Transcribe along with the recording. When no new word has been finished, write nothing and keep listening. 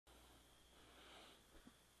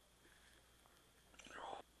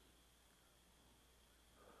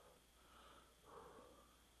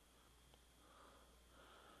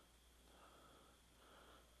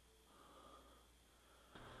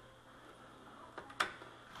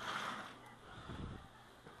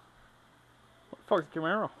fuck's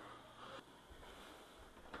Camaro?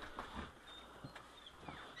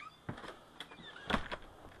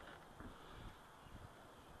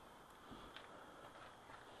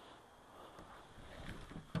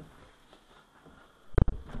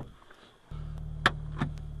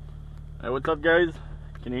 Hey, what's up guys?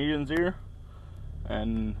 Canadians here.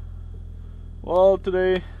 And well,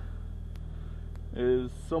 today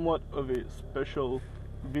is somewhat of a special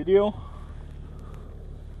video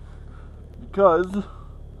because,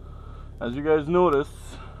 as you guys notice,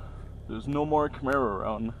 there's no more Camaro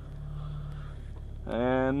around,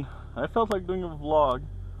 and I felt like doing a vlog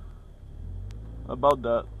about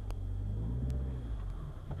that.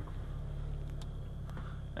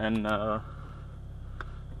 And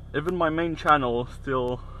even my main channel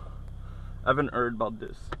still haven't heard about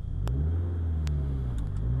this.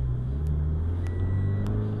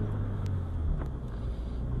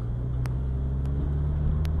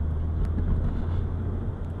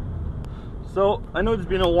 So I know it's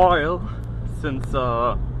been a while since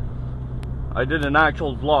I did an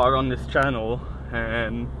actual vlog on this channel,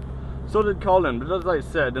 and so did Collin, but as I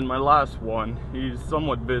said in my last one, he's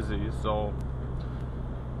somewhat busy, so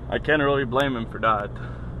I can't really blame him for that.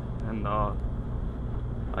 And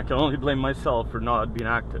I can only blame myself for not being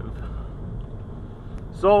active.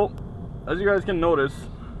 So, as you guys can notice,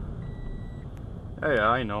 hey,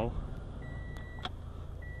 I know,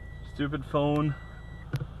 stupid phone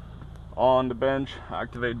on the bench,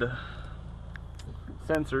 activate the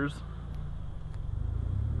sensors,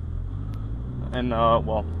 and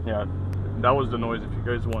well, yeah, that was the noise if you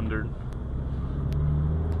guys wondered.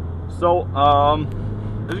 So,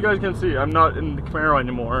 as you guys can see, I'm not in the Camaro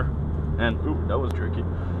anymore, and ooh, that was tricky.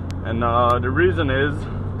 And the reason is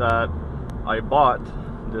that I bought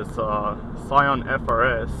this Scion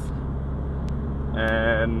FRS,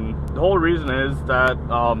 and the whole reason is that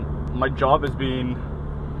my job is being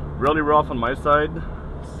really rough on my side,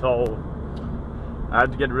 so I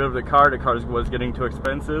had to get rid of the car. The car was getting too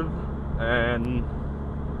expensive, and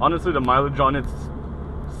honestly the mileage on it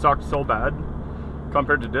sucked so bad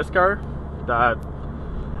compared to this car that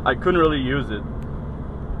I couldn't really use it.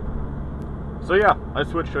 So yeah, I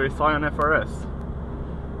switched to a Scion FRS.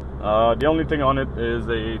 The only thing on it is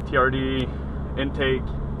a TRD intake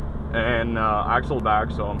and axle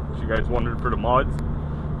back, so if you guys wondered for the mods.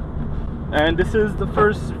 And this is the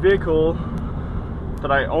first vehicle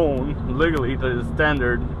that I own legally that is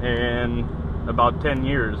standard in about 10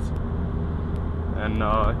 years. And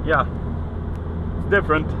yeah, it's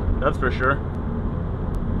different, that's for sure.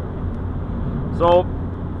 So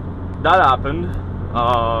that happened.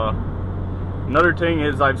 Another thing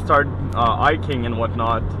is I've started hiking and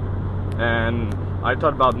whatnot, and I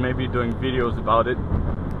thought about maybe doing videos about it,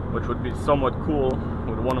 which would be somewhat cool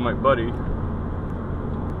with one of my buddies.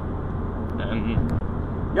 And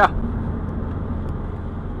yeah,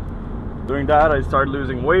 doing that I started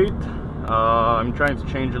losing weight. I'm trying to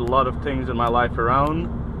change a lot of things in my life around,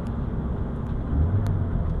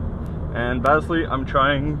 and basically I'm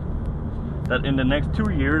trying that in the next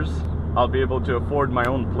 2 years I'll be able to afford my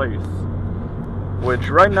own place, which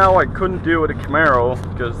right now I couldn't do with a Camaro,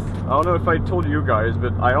 because I don't know if I told you guys,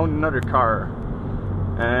 but I own another car,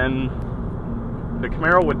 and the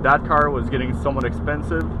Camaro with that car was getting somewhat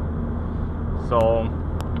expensive. So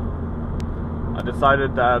I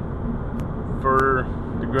decided that for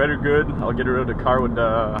the greater good, I'll get rid of the car with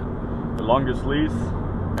the longest lease,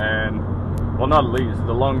 and well, not lease,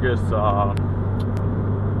 the longest fuck,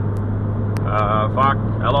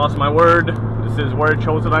 I lost my word. This is where it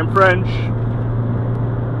shows that I'm French.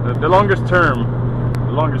 The longest term,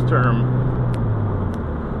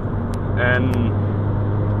 and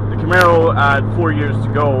the Camaro had 4 years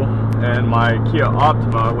to go, and my Kia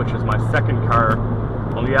Optima, which is my second car,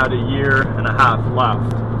 only had a year and a half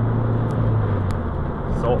left.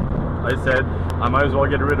 So I said I might as well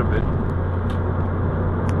get rid of it.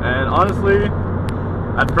 And honestly,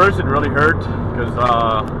 at first it really hurt, because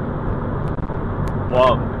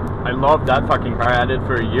well, I love that fucking car. I had it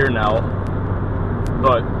for a year now,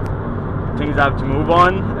 but things have to move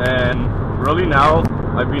on, and really now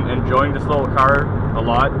I've been enjoying this little car a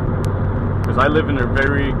lot, because I live in a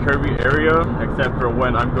very curvy area, except for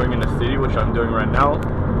when I'm going in the city, which I'm doing right now.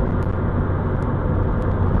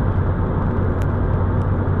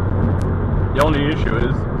 The only issue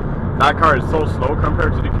is that car is so slow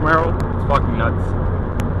compared to the Camaro. It's fucking nuts.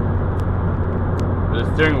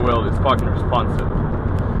 The steering wheel is fucking responsive,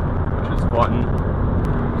 which is fun.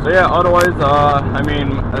 So yeah, otherwise, I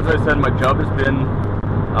mean, as I said, my job has been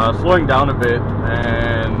slowing down a bit,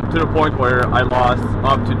 and to the point where I lost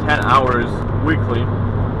up to 10 hours weekly,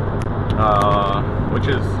 which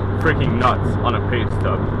is freaking nuts on a paste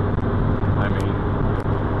stub. I mean,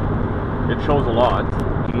 it shows a lot.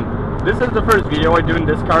 And this is the first video I do in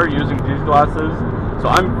this car using these glasses, so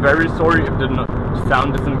I'm very sorry if the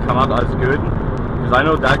sound doesn't come out as good, because I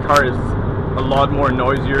know that car is a lot more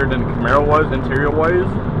noisier than Camaro was interior wise.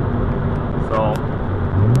 So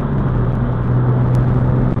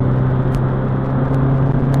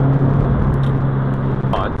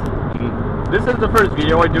this is the first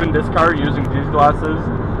video I do in this car using these glasses,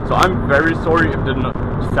 so I'm very sorry if the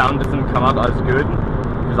sound doesn't come out as good,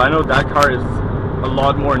 because I know that car is a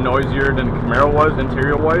lot more noisier than Camaro was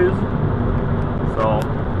interior wise. So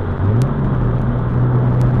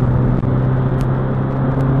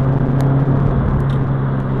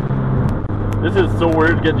this is so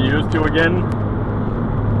weird to get used to again.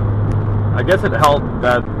 I guess it helped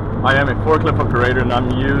that I am a forklift operator and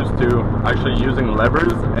I'm used to actually using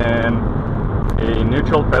levers and a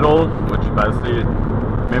neutral pedal, which basically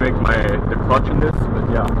mimic the clutch in this, but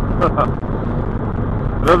yeah.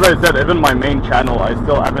 But as I said, even my main channel, I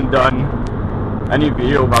still haven't done any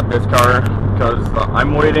video about this car, because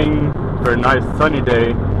I'm waiting for a nice sunny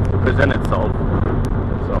day to present itself.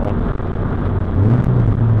 So,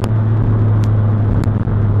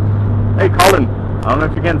 hey Collin, I don't know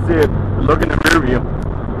if you can see it, but look in the rear view.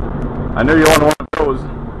 I know you want one of those.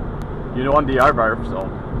 You know, on the iVarf, so.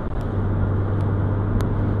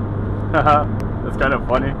 That's kind of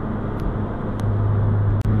funny.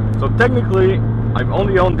 So technically, I've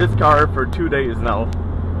only owned this car for 2 days now.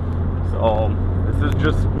 So this is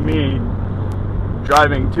just me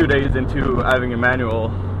driving 2 days into having a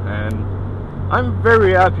manual, and I'm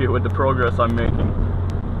very happy with the progress I'm making.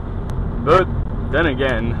 But then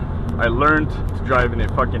again, I learned to drive in a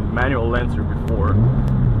fucking manual Lancer before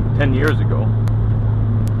 10 years ago.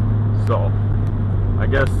 So I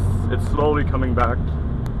guess it's slowly coming back.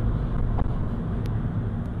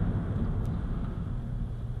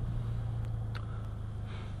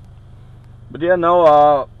 But yeah,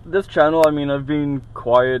 no, this channel, I mean, I've been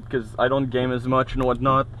quiet because I don't game as much and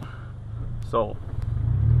whatnot. So,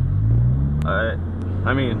 I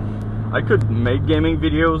mean, I could make gaming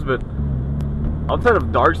videos, but outside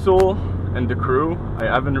of Dark Soul and The Crew, I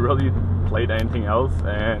haven't really played anything else.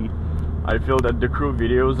 And I feel that The Crew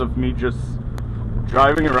videos of me just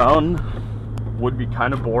driving around would be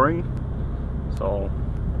kind of boring. So,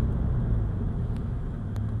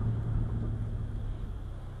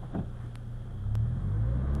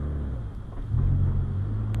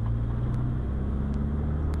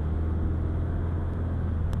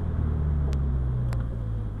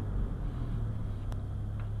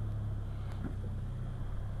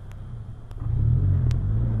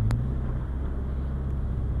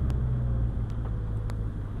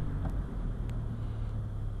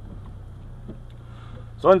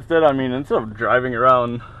 so instead, I mean, instead of driving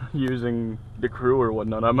around using The Crew or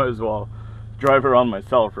whatnot, I might as well drive around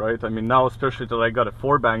myself, right? I mean, now especially that I got a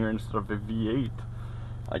 4-banger instead of a V8,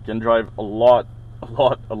 I can drive a lot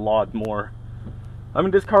more. I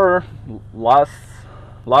mean, this car last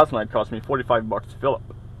night cost me 45 bucks to fill up,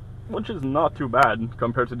 which is not too bad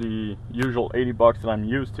compared to the usual 80 bucks that I'm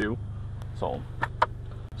used to. So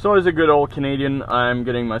as a good old Canadian, I'm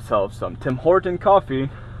getting myself some Tim Horton coffee,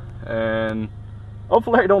 and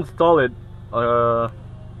hopefully I don't stall it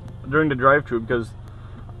during the drive-thru, because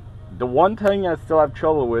the one thing I still have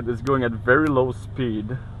trouble with is going at very low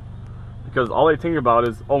speed, because all I think about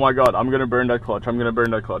is, oh my god, I'm gonna burn that clutch, I'm gonna burn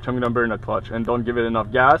that clutch, I'm gonna burn that clutch, and don't give it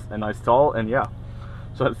enough gas, and I stall, and yeah.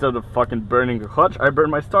 So instead of fucking burning the clutch, I burn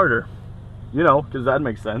my starter. You know, because that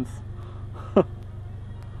makes sense. So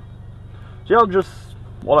yeah, I'll just,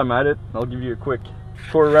 while I'm at it, I'll give you a quick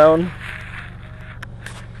tour around.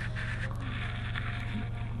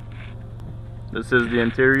 This is the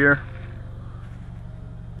interior.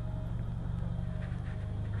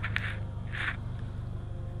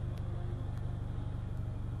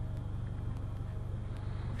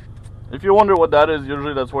 If you wonder what that is,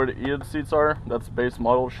 usually that's where the heated seats are. That's base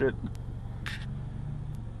model shit.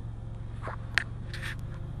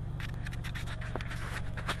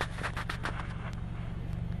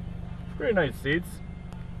 Very nice seats.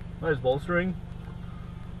 Nice bolstering.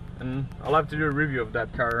 And I'll have to do a review of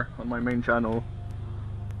that car on my main channel.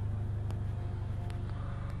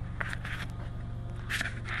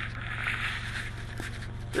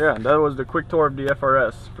 Yeah, that was the quick tour of the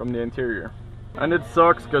FRS from the interior. And it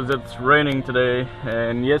sucks because it's raining today,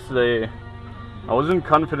 and yesterday I wasn't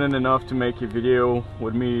confident enough to make a video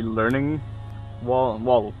with me learning while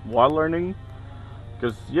learning,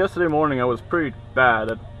 because yesterday morning I was pretty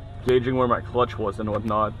bad at gauging where my clutch was and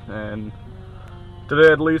whatnot, and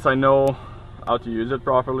today at least I know how to use it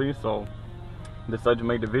properly. So decide to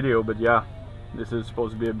make the video, but yeah, this is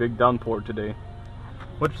supposed to be a big downpour today,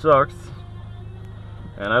 which sucks.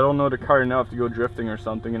 And I don't know the car enough to go drifting or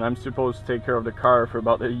something, and I'm supposed to take care of the car for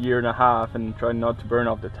about 1.5 years and try not to burn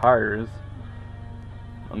off the tires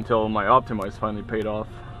until my Optimize finally paid off.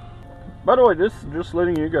 By the way, this just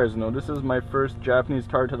letting you guys know, this is my first Japanese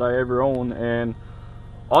car that I ever own, and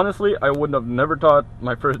honestly, I would have never thought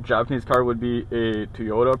my first Japanese car would be a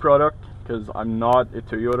Toyota product, because I'm not a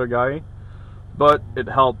Toyota guy. But it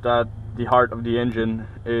helped that the heart of the engine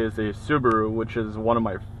is a Subaru, which is one of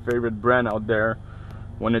my favorite brand out there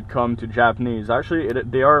when it comes to Japanese. Actually,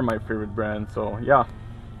 they are my favorite brand, so yeah.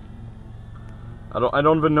 I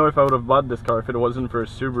don't even know if I would have bought this car if it wasn't for a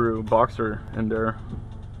Subaru Boxer in there.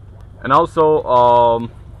 And also,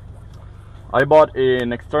 I bought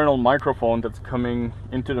an external microphone that's coming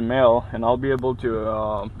into the mail, and I'll be able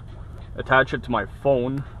to attach it to my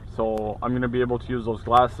phone, so I'm gonna be able to use those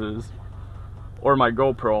glasses or my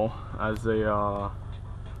GoPro as a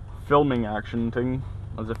filming action thing,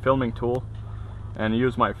 as a filming tool, and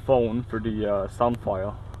use my phone for the sound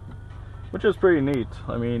file, which is pretty neat.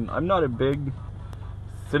 I mean, I'm not a big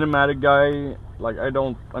cinematic guy, like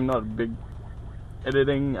I'm not a big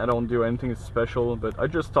editing, I don't do anything special, but I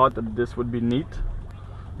just thought that this would be neat,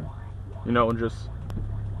 you know, just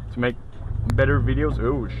to make better videos.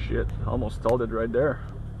 Oh shit, almost stalled it right there.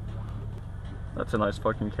 That's a nice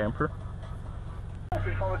fucking camper.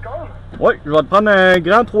 Ouais, je vais te prendre un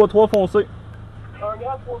grand 3-3 foncé. Un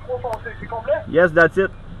grand 3-3 foncé, c'est complet? Yes, that's it.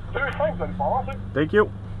 2-5, vous allez pas ça. Thank you.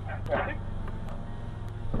 Merci.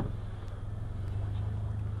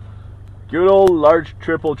 Good old large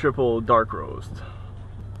triple dark roast.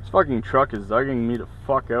 This fucking truck is zugging me the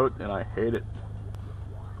fuck out, and I hate it.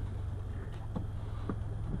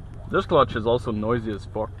 This clutch is also noisy as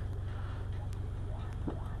fuck.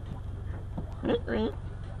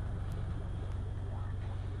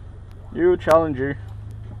 You challengey.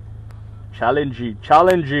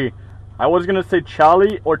 Challengey. I was gonna say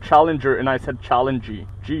Charlie or Challenger, and I said challengey.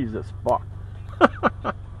 Jesus fuck.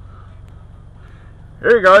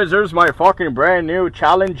 Hey guys, there's my fucking brand new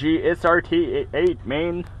Challengey SRT8,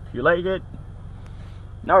 man. You like it?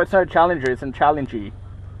 No, it's not a Challenger, it's a Challengey.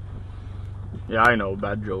 Yeah, I know,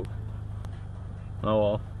 bad joke. Oh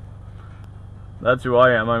well. That's who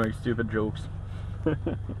I am, I make stupid jokes. Et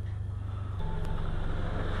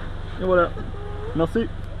voilà. Merci.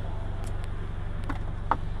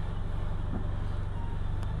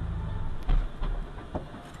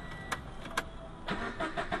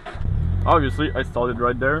 Obviously, I stalled it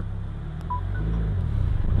right there.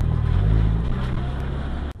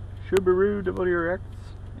 Subaru WRX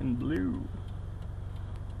in blue.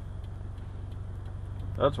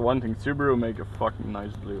 That's one thing, Subaru make a fucking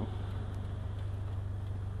nice blue.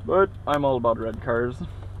 But I'm all about red cars.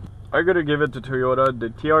 I gotta give it to Toyota. The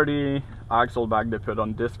TRD axle back they put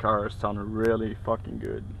on this car sound really fucking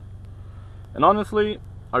good. And honestly,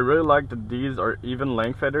 I really like that these are even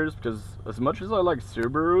length headers, because as much as I like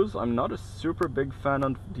Subarus, I'm not a super big fan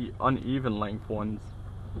of the uneven length ones.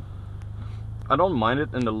 I don't mind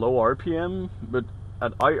it in the low RPM, but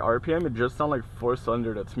at high RPM it just sounds like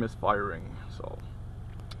 4-cylinder that's misfiring. So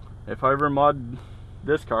if I ever mod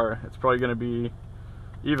this car, it's probably gonna be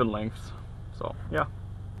even lengths. So yeah.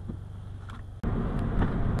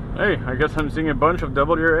 Hey, I guess I'm seeing a bunch of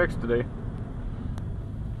WRX today.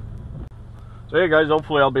 So yeah guys,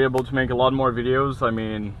 hopefully I'll be able to make a lot more videos. I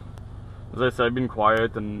mean, as I said, I've been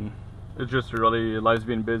quiet and it's just really, life's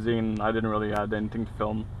been busy and I didn't really have anything to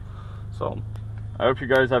film. So, I hope you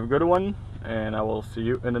guys have a good one and I will see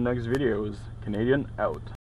you in the next videos. Canadian out.